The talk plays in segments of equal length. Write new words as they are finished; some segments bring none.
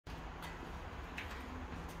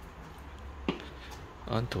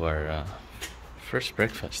On to our first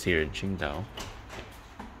breakfast here in Qingdao.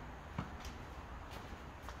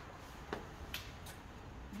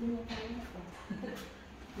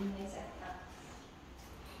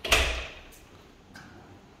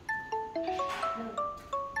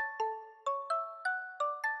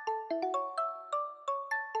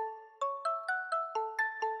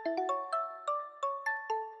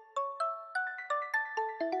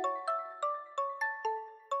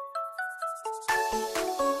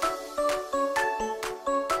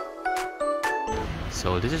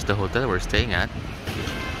 So this is the hotel we're staying at.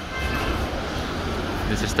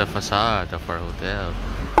 This is the facade of our hotel.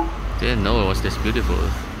 Didn't know it was this beautiful.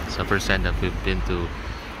 It's the first time that we've been to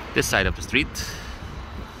this side of the street.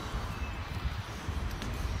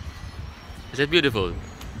 Is it beautiful?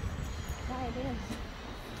 Yeah, it is.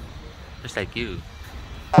 Just like you.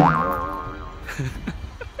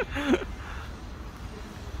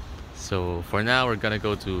 So for now we're gonna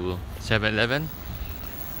go to 7-Eleven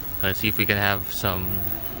and see if we can have some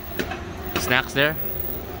snacks there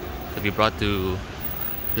to be brought to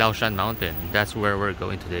Laoshan Mountain. That's where we're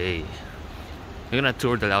going today. We're gonna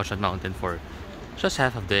tour the Laoshan Mountain for just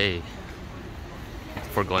half of the day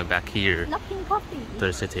before going back here to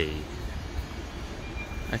the city.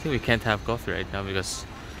 I think we can't have coffee right now because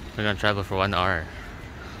we're gonna travel for 1 hour.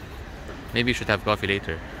 Maybe we should have coffee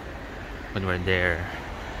later when we're there.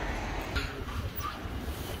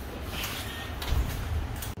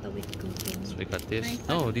 So we got this.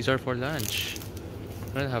 No, these are for lunch.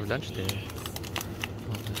 We're gonna have lunch there.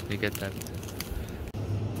 Oh, let me get that.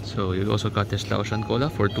 So you also got this Laoshan cola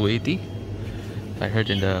for 280. I heard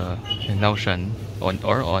in Laoshan on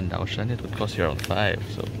Laoshan it would cost you around 5.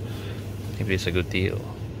 So I think it's a good deal.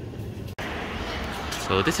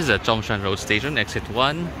 So this is a Zhongshan Road station, exit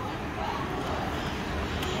 1.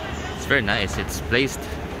 It's very nice. It's placed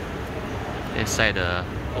inside a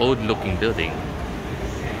old-looking building.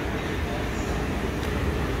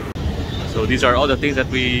 So these are all the things that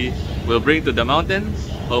we will bring to the mountain.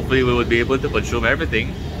 Hopefully we will be able to consume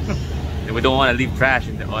everything. And we don't want to leave trash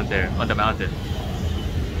on the mountain.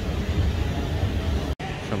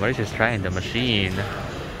 So Maurice is trying the machine.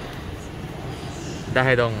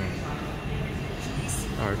 Dahedong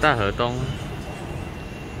or Dahedong.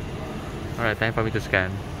 Alright, time for me to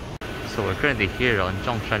scan. So we're currently here on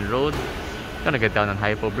Zhongshan Road. Gonna get down on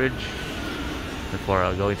Haipo Bridge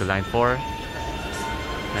before going to line 4.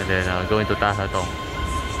 And then going to Dahedong.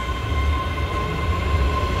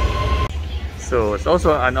 So it's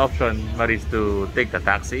also an option, Maurice, to take the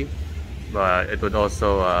taxi, but it would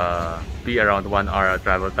also be around 1 hour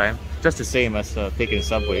travel time, just the same as taking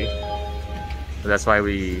subway. So that's why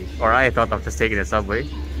I thought of just taking the subway.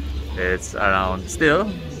 It's around, still,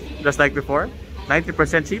 just like before,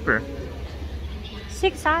 90% cheaper.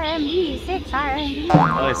 6 RMB, 6 RMB.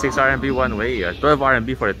 Oh, it's 6 RMB one way, 12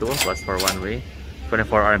 RMB for the two of us for one way,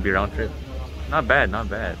 24 RMB round trip. Not bad, not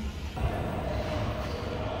bad.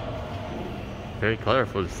 Very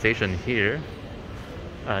colorful station here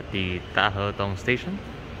at the Dahedong station.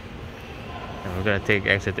 And we're gonna take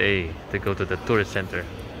exit A to go to the tourist center.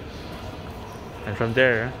 And from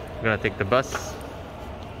there, we're gonna take the bus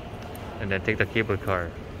and then take the cable car.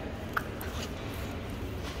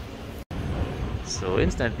 So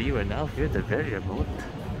instantly, we're now here at the very remote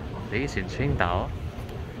place in Qingdao.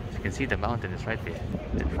 As you can see, the mountain is right there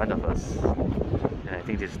in front of us. And I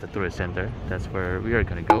think this is the tourist center. That's where we are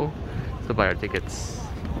gonna go to buy our tickets.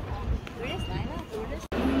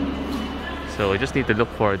 So we just need to look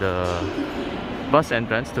for the bus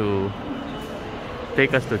entrance to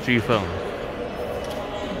take us to Jufeng.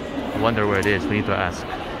 I wonder where it is. We need to ask.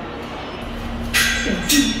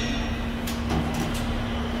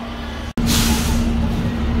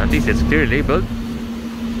 At least it's clearly labeled.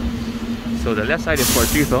 So the left side is for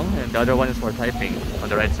Jufeng and the other one is for Taiping on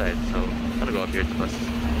the right side. So I'm gonna go up here to the bus.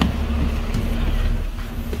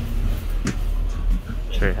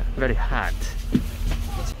 Very hot.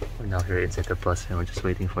 We're now here inside the bus and we're just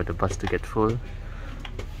waiting for the bus to get full.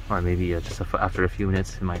 Or maybe just after a few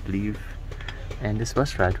minutes it might leave. And this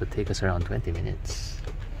bus ride would take us around 20 minutes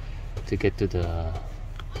to get to the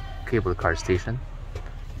cable car station.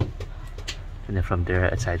 And then from there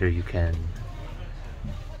it's either you can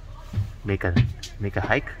make a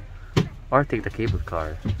hike or take the cable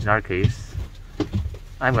car. In our case,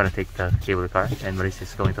 I'm gonna take the cable car and Maurice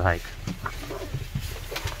is going to hike.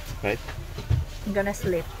 Right? I'm gonna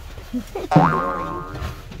sleep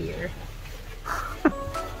here.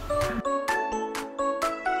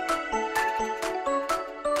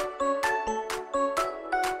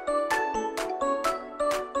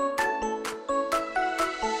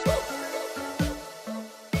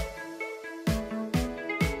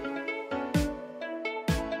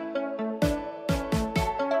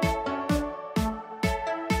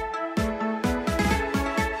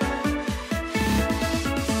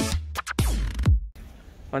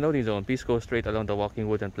 Unloading zone. Please go straight along the walking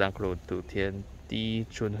wood and plank road to Tianti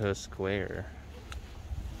Chunhe Square.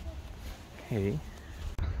 Okay.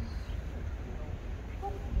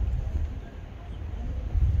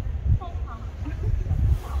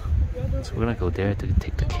 So we're gonna go there to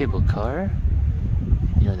take the cable car.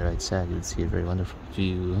 Here on the right side, you'll see a very wonderful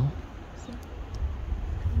view.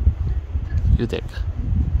 View deck.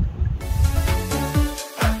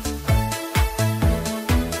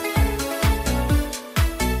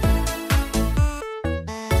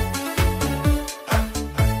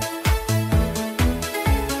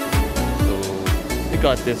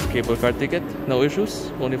 Got this cable car ticket, no issues,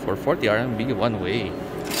 only for 40 RMB one way.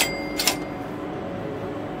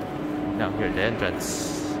 Now here the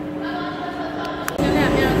entrance.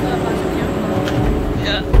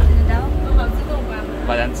 Yeah.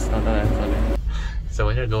 Balance. Okay. So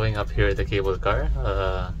when you're going up here the cable car,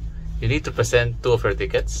 you need to present two of your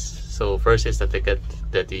tickets. So first is the ticket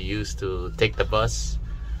that you use to take the bus,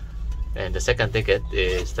 and the second ticket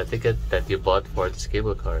is the ticket that you bought for this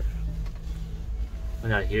cable car. We're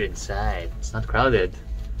not here inside. It's not crowded.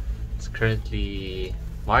 It's currently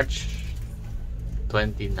March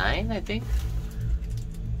 29, I think.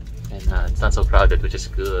 And it's not so crowded, which is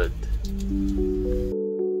good.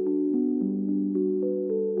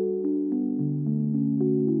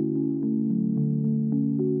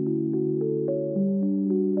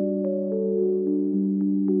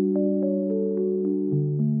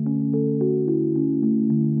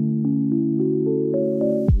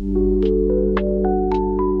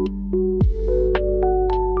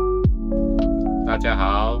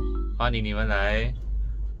欢迎你们来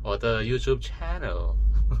我的 YouTube channel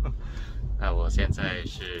那我现在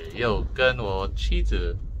是又跟我妻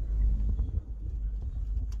子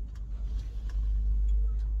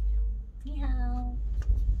你好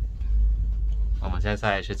我们现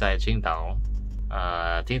在是在青岛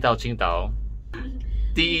听到青岛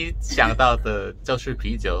第一想到的就是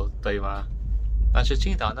啤酒对吗但是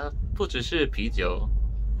青岛呢不只是啤酒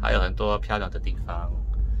还有很多漂亮的地方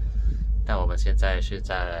但我们现在是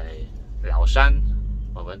在老山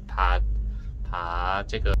我们爬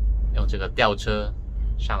这个用这个吊车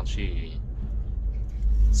上去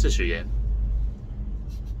40元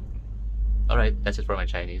Alright, that's it for my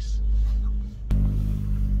Chinese.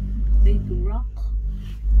 Big rock.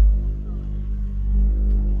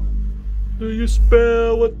 Do you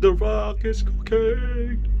smell what the rock is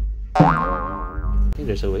cooking? I think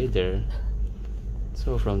there's a way there.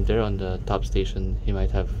 So from there on the top station, he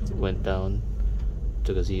might have went down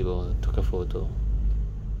to the gazebo, took a photo.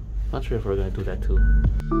 Not sure if we're gonna do that too.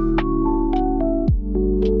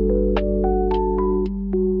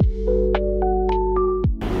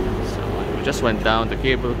 So we just went down the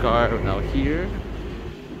cable car, we're now here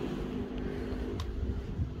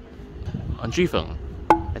on Jufeng.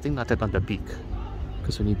 I think not yet on the peak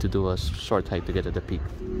because we need to do a short hike to get to the peak.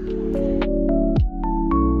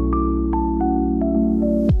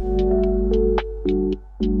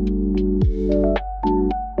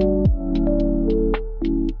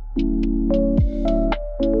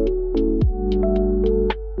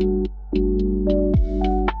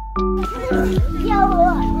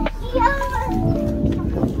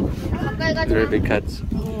 Very big cats.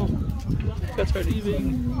 Cats are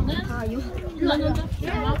leaving.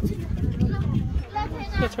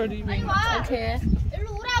 Cats are leaving. Okay.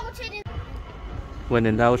 When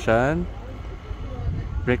in Laoshan,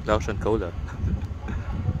 drink Laoshan cola.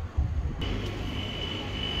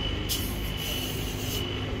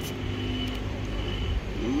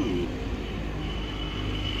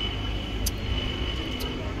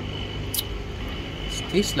 It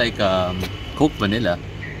tastes like Coke vanilla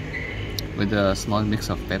with a small mix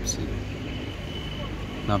of Pepsi.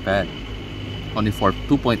 Not bad. Only for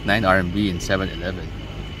 2.9 RMB in 7-Eleven.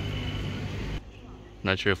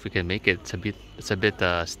 Not sure if we can make it. It's a bit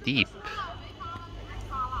steep.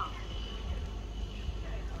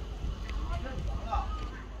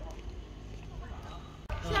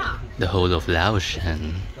 The whole of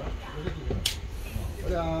Laoshan.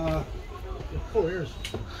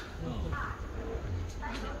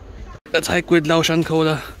 Let's hike with Laoshan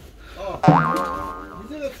cola.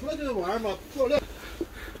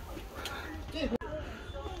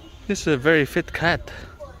 This is a very fit cat.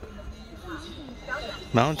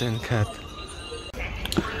 Mountain cat.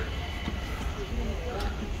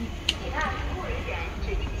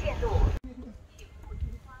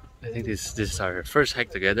 I think this is our first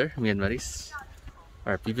hike together, me and Maris.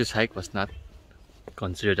 Our previous hike was not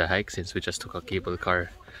considered a hike since we just took a cable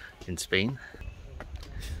car in Spain.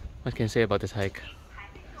 What can I say about this hike?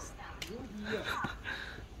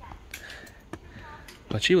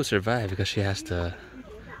 But she will survive because she has the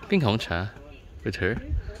Pink Hong Cha with her.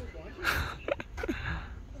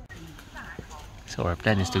 So our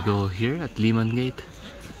plan is to go here at Lemon Gate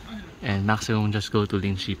and maximum just go to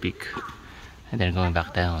Lingxi Peak and then going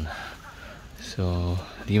back down. So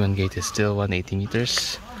Lemon Gate is still 180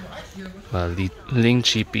 meters while the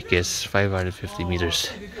Lingxi Peak is 550 meters.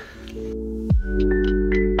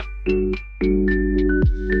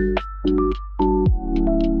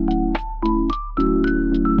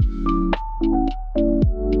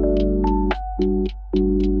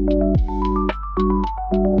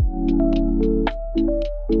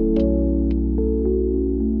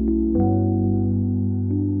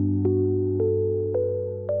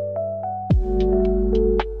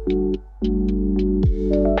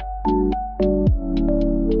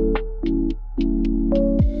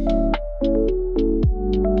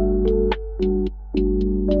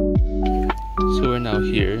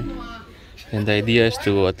 Here, and the idea is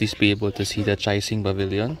to at least be able to see the Chai-Sing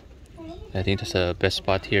Pavilion. I think that's the best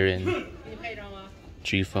spot here in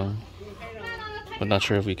Jufeng, but not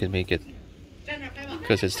sure if we can make it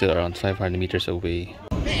because it's still around 500 meters away.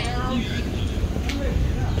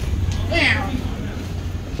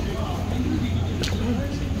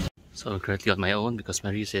 So I'm currently on my own because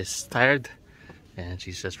Maurice is tired and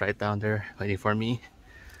she's just right down there waiting for me.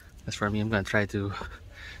 As for me, I'm gonna try to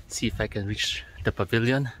see if I can reach the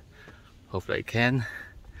pavilion. Hopefully I can.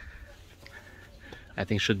 I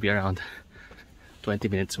think it should be around 20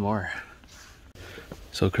 minutes more.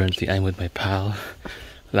 So currently I'm with my pal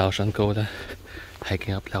Laoshan Koda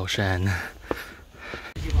hiking up Laoshan.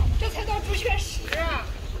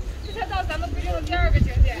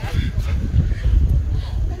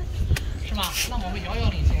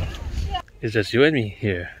 It's just you and me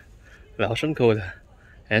here, Laoshan Koda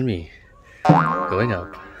and me going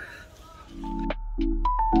up.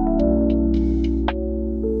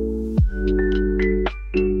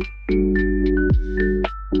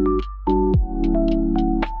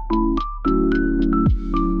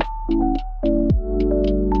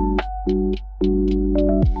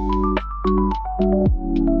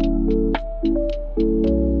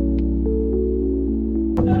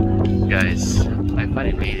 Guys, I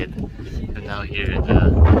finally made it. I'm now here at the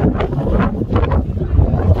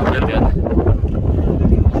pavilion.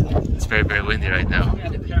 It's very windy right now.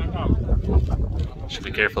 Should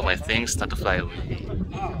be careful of my things not to fly away.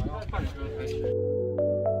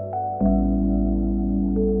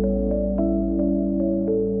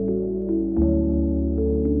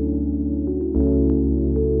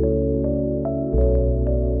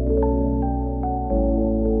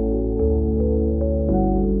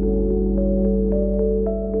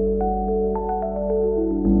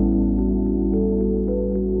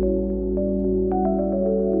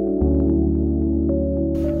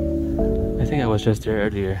 I think I was just there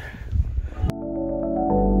earlier.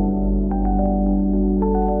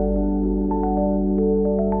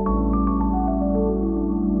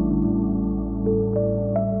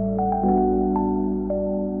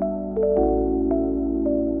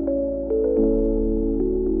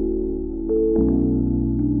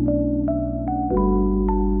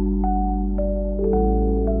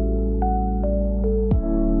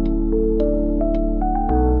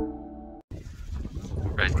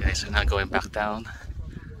 Right guys, so now going back down.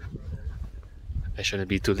 I shouldn't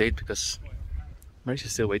be too late because Maurice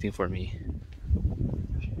is still waiting for me.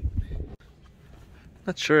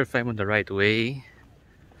 Not sure if I'm on the right way.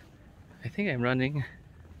 I think I'm running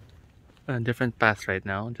on a different path right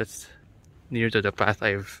now, just near to the path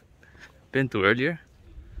I've been to earlier.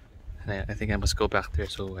 And I think I must go back there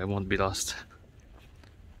so I won't be lost.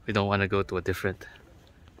 We don't want to go to a different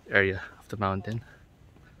area of the mountain.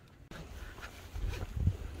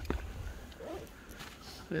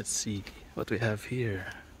 Let's see what we have here.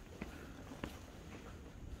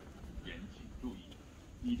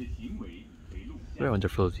 Very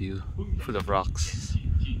wonderful view, full of rocks.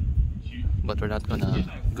 But we're not gonna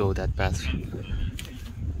go that path.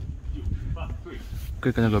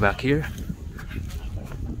 We're gonna go back here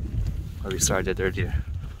where we started earlier.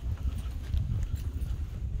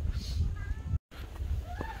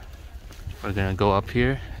 We're gonna go up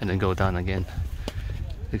here and then go down again,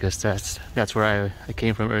 because that's where I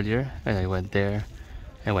came from earlier, and I went there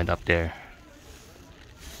and went up there.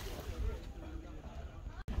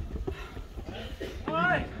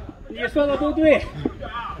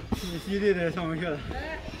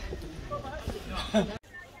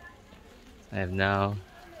 I have now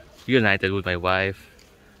reunited with my wife,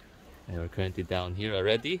 and we're currently down here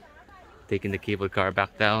already, taking the cable car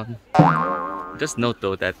back down. Just note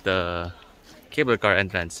though that the cable car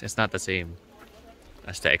entrance is not the same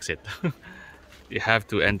as the exit. You have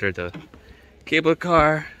to enter the cable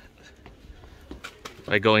car,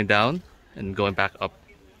 by going down and going back up.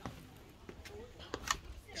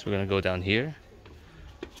 So we're gonna go down here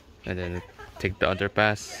and then take the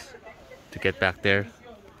underpass to get back there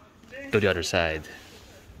to the other side.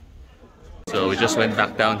 So we just went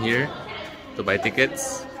back down here to buy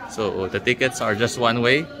tickets. So the tickets are just one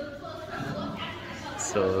way.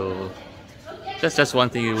 So that's just one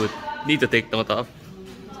thing you would need to take note of,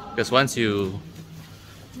 because once you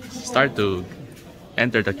start to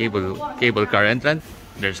enter the cable car entrance,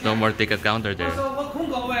 there's no more ticket counter there.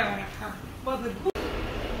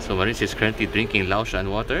 So Maris is currently drinking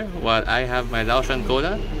Laoshan water while I have my Laoshan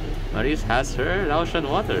cola. Maris has her Laoshan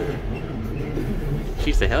water.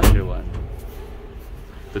 She's the healthier one.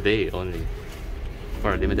 Today only,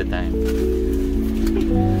 for a limited time.